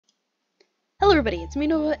Hello everybody, it's me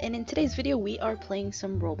Nova, and in today's video we are playing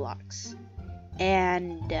some Roblox.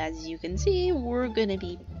 And as you can see, we're gonna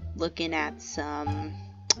be looking at some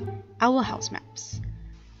Owl House maps.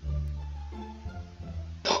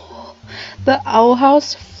 The Owl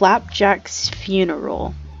House Flapjack's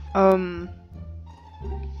funeral.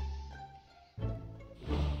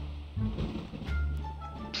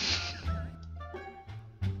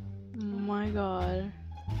 My god.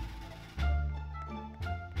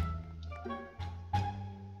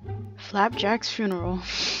 Flapjack's funeral.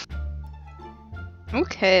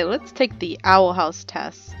 Okay, let's take the Owl House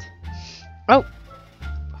test. Oh!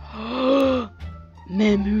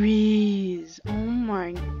 Memories! Oh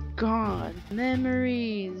my god.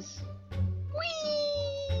 Memories!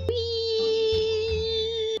 Whee!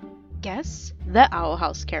 Whee! Guess the Owl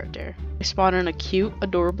House character. I spawn in a cute,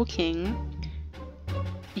 adorable king.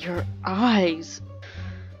 Your eyes!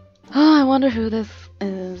 Oh, I wonder who this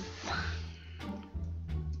is.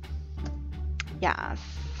 Yes.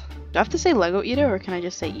 Do I have to say Lego Ida or can I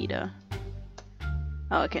just say Ida?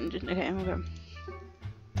 Oh, I can just, okay.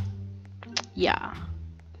 Yeah.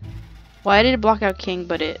 Why did it block out King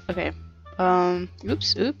but it, okay.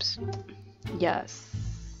 Oops. Yes.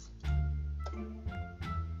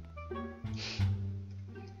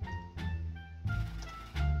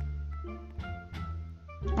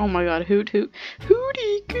 Oh my god, Hootie,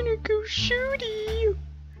 gonna go shooty.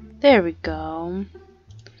 There we go.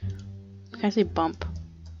 Can I say bump?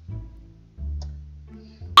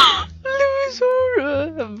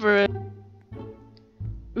 Luzora, bruh.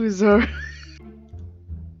 Uzora.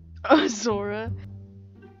 Azora.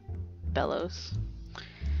 Bellows.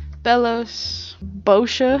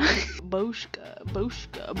 Bosha.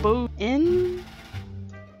 In.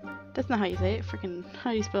 That's not how you say it. Freaking. How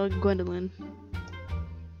do you spell Gwendolyn?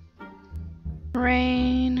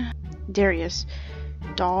 Rain. Darius.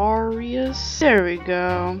 There we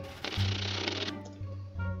go.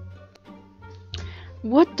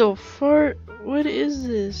 What the fart? What is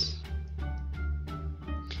this?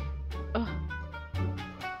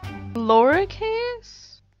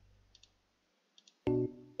 Lowercase?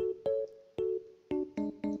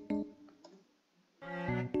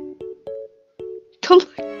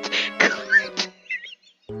 Collect.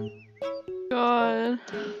 God.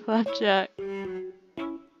 Flapjack.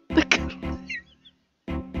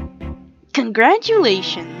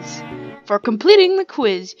 Congratulations! For completing the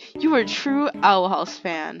quiz, you are a true Owl House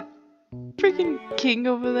fan. Freaking King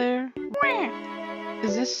over there.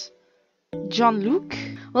 Is this Jean-Luc?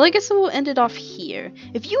 Well, I guess we'll end it off here.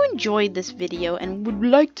 If you enjoyed this video and would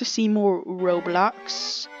like to see more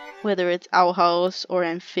Roblox, whether it's Owl House or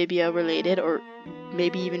Amphibia related, or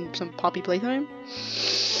maybe even some Poppy playtime,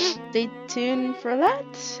 stay tuned for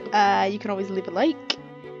that. You can always leave a like.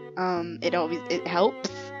 It helps.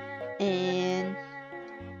 And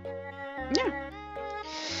yeah.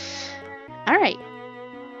 Alright.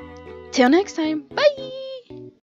 Till next time. Bye!